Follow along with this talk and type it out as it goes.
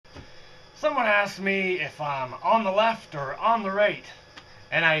Someone asked me if I'm on the left or on the right,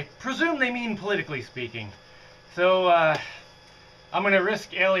 and I presume they mean politically speaking. So I'm going to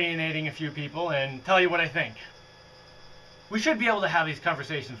risk alienating a few people and tell you what I think. We should be able to have these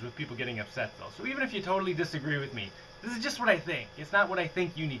conversations with people getting upset, though. So even if you totally disagree with me, this is just what I think. It's not what I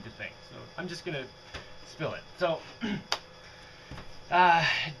think you need to think. So I'm just going to spill it. So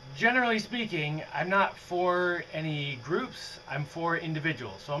generally speaking, I'm not for any groups. I'm for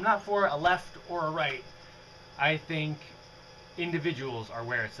individuals. So I'm not for a left or a right. I think individuals are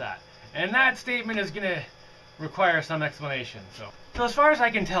where it's at. And that statement is going to require some explanation. So as far as I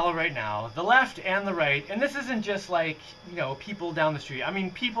can tell right now, the left and the right, and this isn't just like, people down the street. I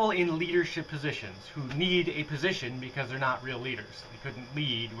mean, people in leadership positions who need a position because they're not real leaders. They couldn't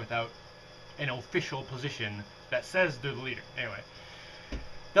lead without an official position that says they're the leader. Anyway,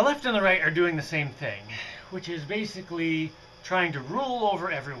 the left and the right are doing the same thing, which is basically trying to rule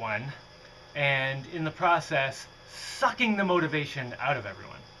over everyone and in the process sucking the motivation out of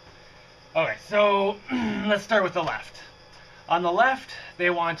everyone. Okay, so let's start with the left. On the left, they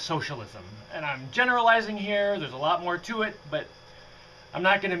want socialism. And I'm generalizing here, there's a lot more to it, but I'm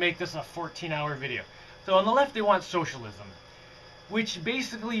not going to make this a 14-hour video. So on the left, they want socialism, which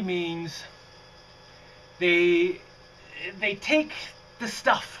basically means they take the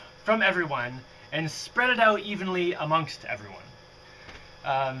stuff from everyone and spread it out evenly amongst everyone.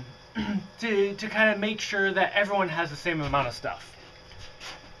 To kind of make sure that everyone has the same amount of stuff.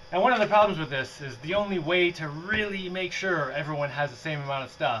 And one of the problems with this is the only way to really make sure everyone has the same amount of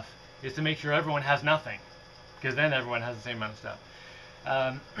stuff is to make sure everyone has nothing, because then everyone has the same amount of stuff.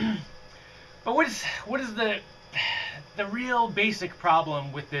 But what is the real basic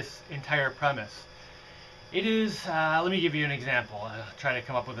problem with this entire premise? It is, let me give you an example. I'll try to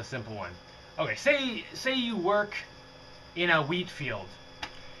come up with a simple one. Okay, say you work in a wheat field,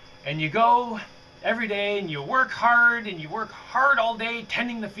 and you go every day and you work hard all day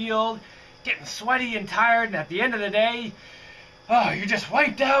tending the field, getting sweaty and tired, and at the end of the day, you're just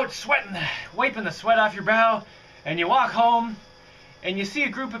wiped out, wiping the sweat off your brow, and you walk home and you see a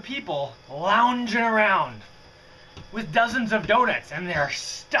group of people lounging around with dozens of donuts, and they're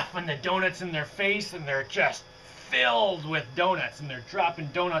stuffing the donuts in their face, and they're just filled with donuts, and they're dropping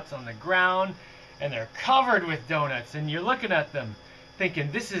donuts on the ground, and they're covered with donuts, and you're looking at them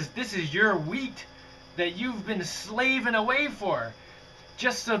thinking, this is your wheat that you've been slaving away for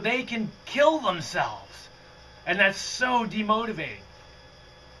just so they can kill themselves. And that's so demotivating.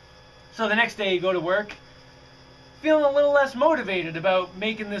 So the next day you go to work feeling a little less motivated about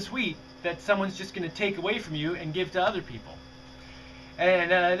making this wheat that someone's just going to take away from you and give to other people.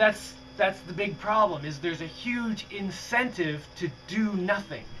 And that's the big problem, is there's a huge incentive to do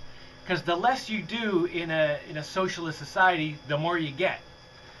nothing. Because the less you do in a socialist society, the more you get.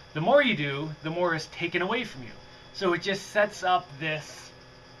 The more you do, the more is taken away from you. So it just sets up this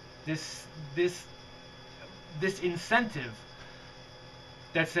incentive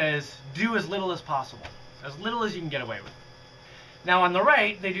that says do as little as possible, as little as you can get away with. Now on the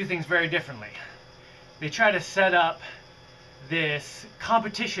right, they do things very differently. They try to set up this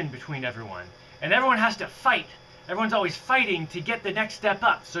competition between everyone, and everyone has to fight. Everyone's always fighting to get the next step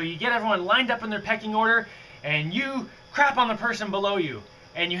up. So you get everyone lined up in their pecking order, and you crap on the person below you.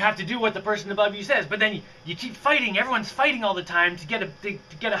 And you have to do what the person above you says, but then you keep fighting. Everyone's fighting all the time to get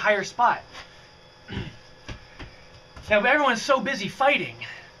a higher spot. Now everyone's so busy fighting,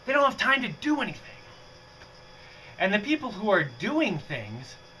 they don't have time to do anything. And the people who are doing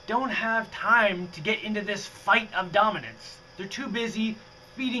things don't have time to get into this fight of dominance. They're too busy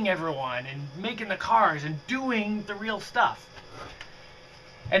feeding everyone and making the cars and doing the real stuff.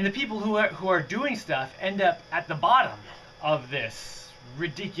 And the people who are doing stuff end up at the bottom of this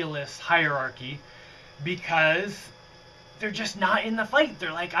ridiculous hierarchy because they're just not in the fight.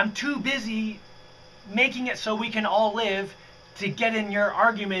 They're like, I'm too busy making it so we can all live to get in your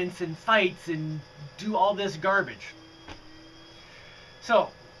arguments and fights and do all this garbage. So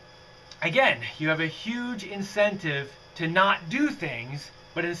again, you have a huge incentive to not do things,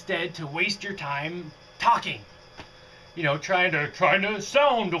 but instead to waste your time talking. Trying to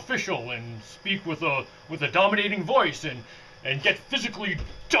sound official and speak with a dominating voice and get physically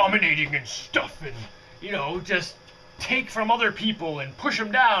dominating and stuff, and just take from other people and push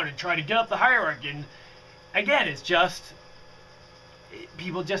them down and try to get up the hierarchy. And again, it's just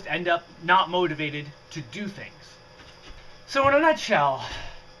people just end up not motivated to do things. So in a nutshell,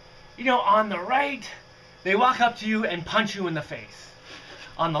 on the right, they walk up to you and punch you in the face.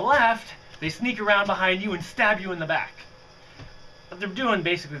 On the left, they sneak around behind you and stab you in the back. But they're doing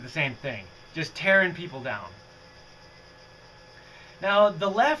basically the same thing, just tearing people down. Now, the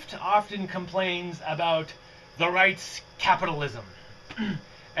left often complains about the right's capitalism.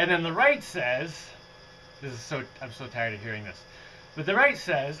 And then the right says, I'm so tired of hearing this, but the right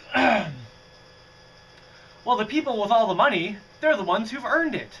says, well, the people with all the money, they're the ones who've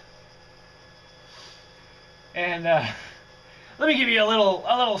earned it. And let me give you a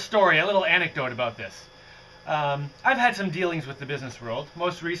little story, a little anecdote about this. I've had some dealings with the business world,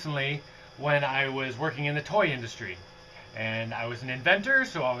 most recently when I was working in the toy industry. And I was an inventor,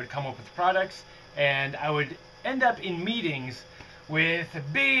 so I would come up with products, and I would end up in meetings with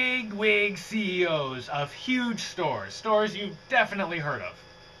big wig CEOs of huge stores you've definitely heard of.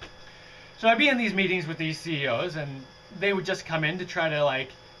 So I'd be in these meetings with these CEOs, and they would just come in to try to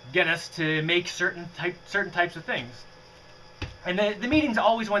get us to make certain types of things. And the meetings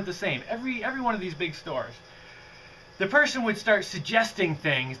always went the same. Every one of these big stores, the person would start suggesting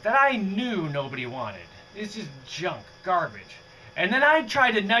things that I knew nobody wanted. It's just junk, garbage. And then I'd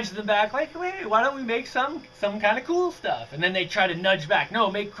try to nudge them back, like, wait, why don't we make some kind of cool stuff? And then they'd try to nudge back, no,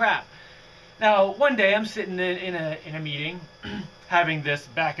 make crap. Now, one day I'm sitting in a meeting, having this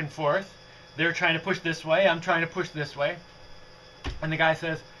back and forth. They're trying to push this way, I'm trying to push this way. And the guy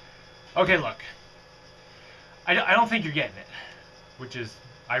says, okay, look, I don't think you're getting it. Which is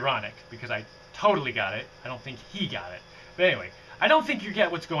ironic, because I totally got it. I don't think he got it. But anyway, I don't think you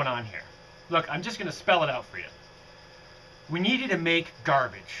get what's going on here. Look, I'm just going to spell it out for you. We need you to make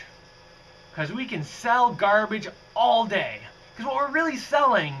garbage. Because we can sell garbage all day. Because what we're really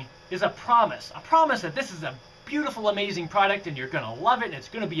selling is a promise. A promise that this is a beautiful, amazing product and you're going to love it and it's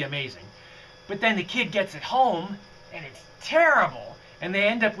going to be amazing. But then the kid gets it home and it's terrible. And they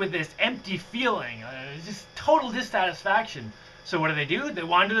end up with this empty feeling. Just total dissatisfaction. So what do? They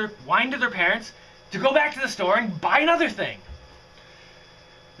whine to their parents to go back to the store and buy another thing.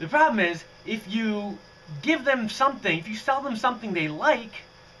 The problem is, if you give them something, if you sell them something they like,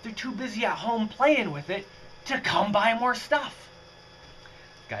 they're too busy at home playing with it to come buy more stuff.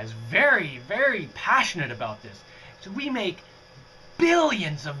 This guy's very, very passionate about this. So we make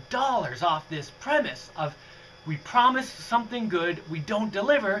billions of dollars off this premise of we promise something good, we don't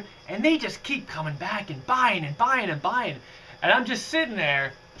deliver, and they just keep coming back and buying and buying and buying. And I'm just sitting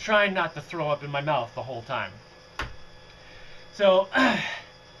there trying not to throw up in my mouth the whole time. So,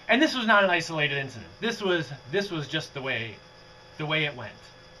 and this was not an isolated incident. This was just the way it went.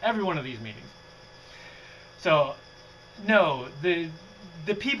 Every one of these meetings. So, no, the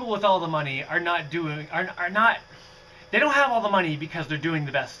people with all the money are not. They don't have all the money because they're doing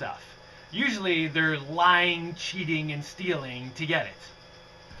the best stuff. Usually they're lying, cheating, and stealing to get it.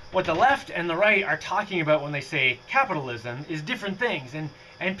 What the left and the right are talking about when they say capitalism is different things,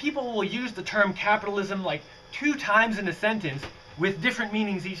 and people will use the term capitalism like 2 times in a sentence with different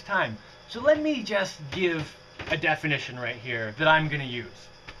meanings each time. So let me just give a definition right here that I'm going to use.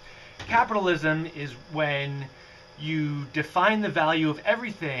 Capitalism is when you define the value of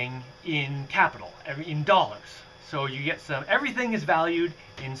everything in capital, in dollars. So you get everything is valued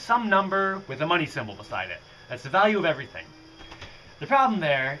in some number with a money symbol beside it. That's the value of everything. The problem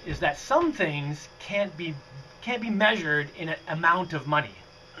there is that some things can't be measured in an amount of money.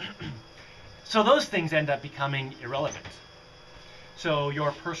 So those things end up becoming irrelevant. So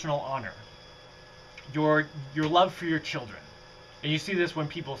your personal honor, your love for your children. And you see this when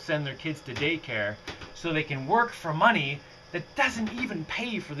people send their kids to daycare so they can work for money that doesn't even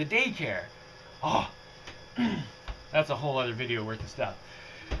pay for the daycare. Oh, that's a whole other video worth of stuff.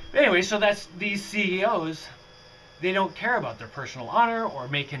 But anyway, so that's these CEOs. They don't care about their personal honor or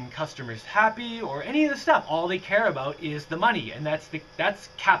making customers happy or any of the stuff. All they care about is the money, and that's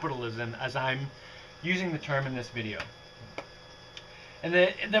capitalism as I'm using the term in this video. And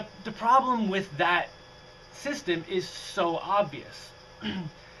the problem with that system is so obvious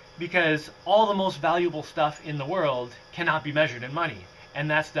because all the most valuable stuff in the world cannot be measured in money,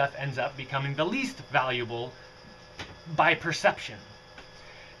 and that stuff ends up becoming the least valuable by perception.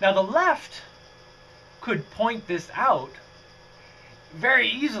 Now the left could point this out very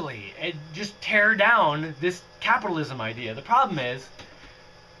easily and just tear down this capitalism idea. The problem is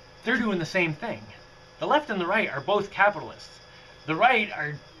they're doing the same thing. The left and the right are both capitalists. The right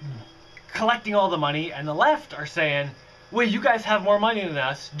are collecting all the money, and the left are saying, well, you guys have more money than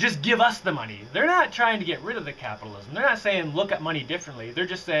us, just give us the money. They're not trying to get rid of the capitalism. They're not saying look at money differently. They're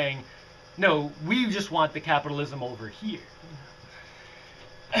just saying, no, we just want the capitalism over here.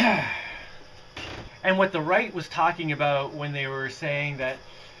 And what the right was talking about when they were saying that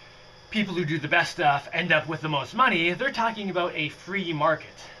people who do the best stuff end up with the most money, they're talking about a free market,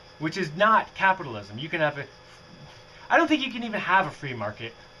 which is not capitalism. You can have I don't think you can even have a free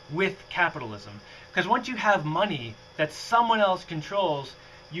market with capitalism. Because once you have money that someone else controls,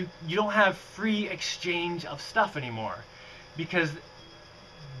 you don't have free exchange of stuff anymore. Because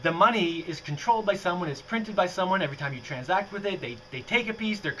the money is controlled by someone, it's printed by someone. Every time you transact with it, they take a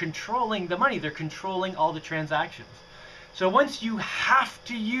piece, they're controlling the money, they're controlling all the transactions. So once you have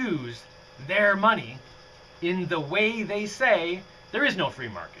to use their money in the way they say, there is no free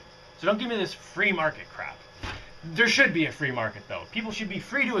market. So don't give me this free market crap. There should be a free market, though. People should be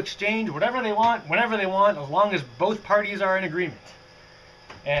free to exchange whatever they want, whenever they want, as long as both parties are in agreement.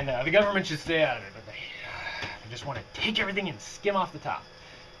 And the government should stay out of it, but they just want to take everything and skim off the top.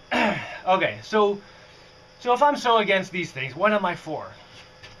 Okay, so if I'm so against these things, what am I for?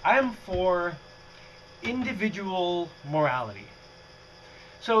 I am for individual morality.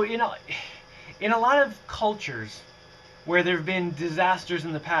 So in a lot of cultures where there have been disasters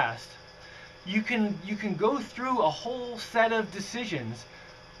in the past, you can go through a whole set of decisions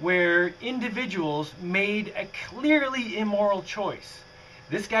where individuals made a clearly immoral choice.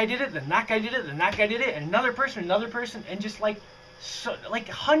 This guy did it, then that guy did it, then that guy did it, and another person, and just like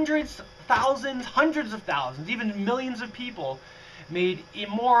hundreds of thousands, even millions of people made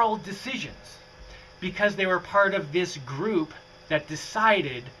immoral decisions because they were part of this group that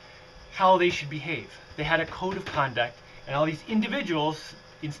decided how they should behave. They had a code of conduct, and all these individuals,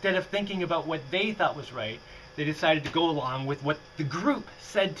 instead of thinking about what they thought was right, they decided to go along with what the group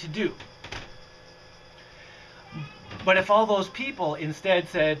said to do. But if all those people instead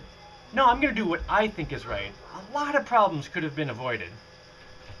said, no, I'm going to do what I think is right, a lot of problems could have been avoided.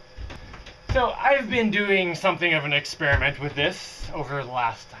 So I've been doing something of an experiment with this over the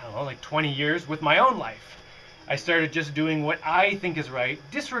last, I don't know, like 20 years with my own life. I started just doing what I think is right,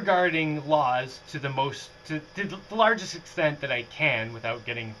 disregarding laws to the largest extent that I can without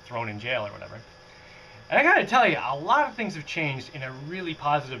getting thrown in jail or whatever. And I gotta tell you, a lot of things have changed in a really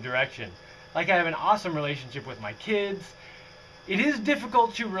positive direction. Like, I have an awesome relationship with my kids. It is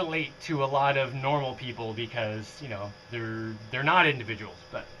difficult to relate to a lot of normal people because, you know, they're not individuals.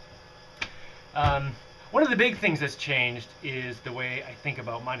 But one of the big things that's changed is the way I think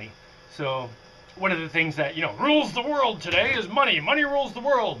about money. So one of the things that, you know, rules the world today is money. Money rules the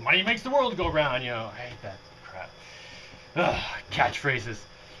world. Money makes the world go round. You know, I hate that crap. Ugh, catchphrases.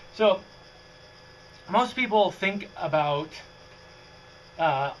 So most people think about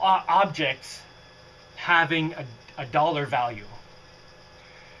objects having a dollar value.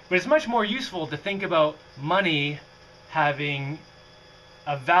 But it's much more useful to think about money having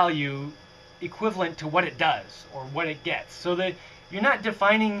a value equivalent to what it does or what it gets. So that you're not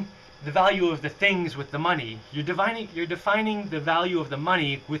defining the value of the things with the money. You're defining the value of the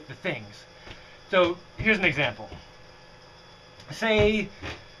money with the things. So here's an example. Say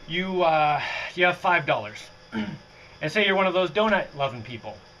you have $5. And say you're one of those donut-loving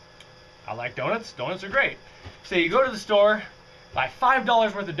people. I like donuts. Donuts are great. Say you go to the store, buy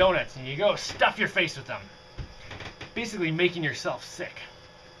 $5 worth of donuts, and you go stuff your face with them. Basically making yourself sick.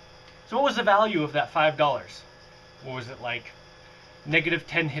 So what was the value of that $5? What was it, like negative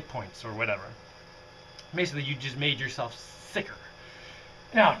 10 hit points or whatever? Basically, you just made yourself sicker.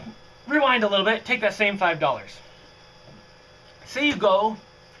 Now, rewind a little bit. Take that same $5. Say you go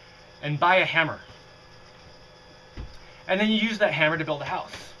and buy a hammer. And then you use that hammer to build a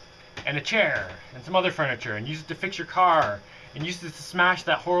house, and a chair, and some other furniture, and use it to fix your car, and use it to smash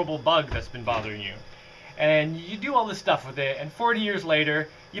that horrible bug that's been bothering you. And you do all this stuff with it, and 40 years later,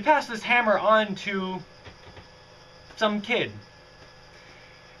 you pass this hammer on to some kid.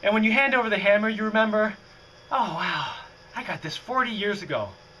 And when you hand over the hammer, you remember, oh wow, I got this 40 years ago.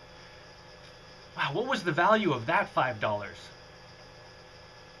 Wow, what was the value of that $5?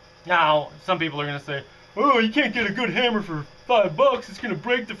 Now, some people are going to say, oh, you can't get a good hammer for $5. It's going to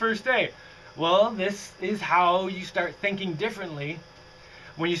break the first day. Well, this is how you start thinking differently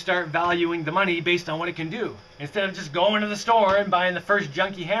when you start valuing the money based on what it can do. Instead of just going to the store and buying the first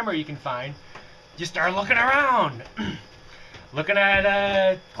junky hammer you can find, you start looking around. Looking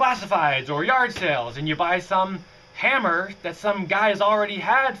at classifieds or yard sales, and you buy some hammer that some guy's already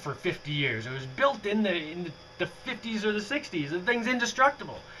had for 50 years. It was built in the 50s or the 60s. The thing's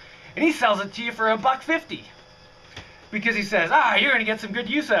indestructible. And he sells it to you for $1.50 because he says, you're going to get some good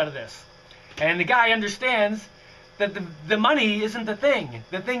use out of this. And the guy understands that the money isn't the thing.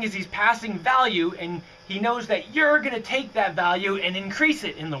 The thing is he's passing value, and he knows that you're going to take that value and increase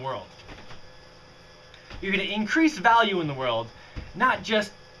it in the world. You're going to increase value in the world, not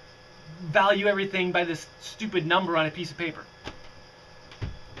just value everything by this stupid number on a piece of paper.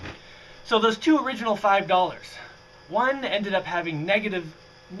 So those two original $5, one ended up having negative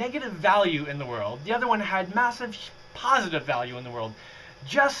value in the world. The other one had massive positive value in the world.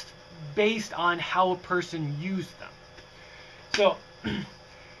 just based on how a person used them. So,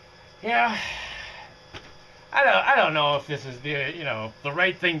 yeah, I don't know if this is the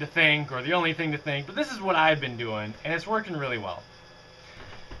right thing to think or the only thing to think, but this is what I've been doing, and it's working really well.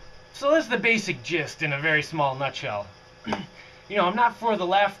 So that's the basic gist in a very small nutshell. I'm not for the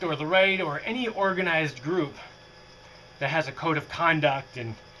left or the right or any organized group that has a code of conduct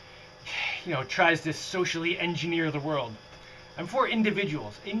and tries to socially engineer the world. I'm for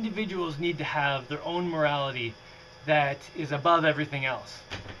individuals. Individuals need to have their own morality that is above everything else.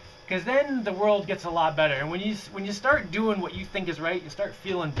 Because then the world gets a lot better. And when you start doing what you think is right, you start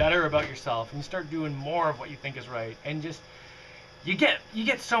feeling better about yourself, and you start doing more of what you think is right, and just you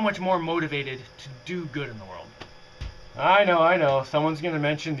get so much more motivated to do good in the world. I know. Someone's going to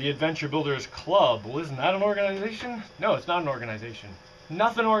mention the Adventure Builders Club. Well, isn't that an organization? No, it's not an organization.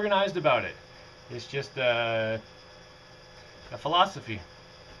 Nothing organized about it. It's just a philosophy.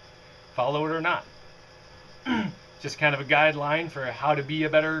 Follow it or not. Just kind of a guideline for how to be a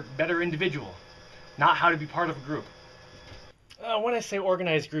better individual, not how to be part of a group. When I say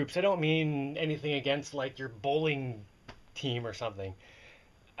organized groups, I don't mean anything against like your bowling team or something.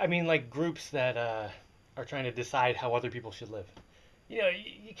 I mean like groups that are trying to decide how other people should live. You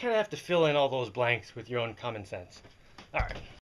kind of have to fill in all those blanks with your own common sense. All right.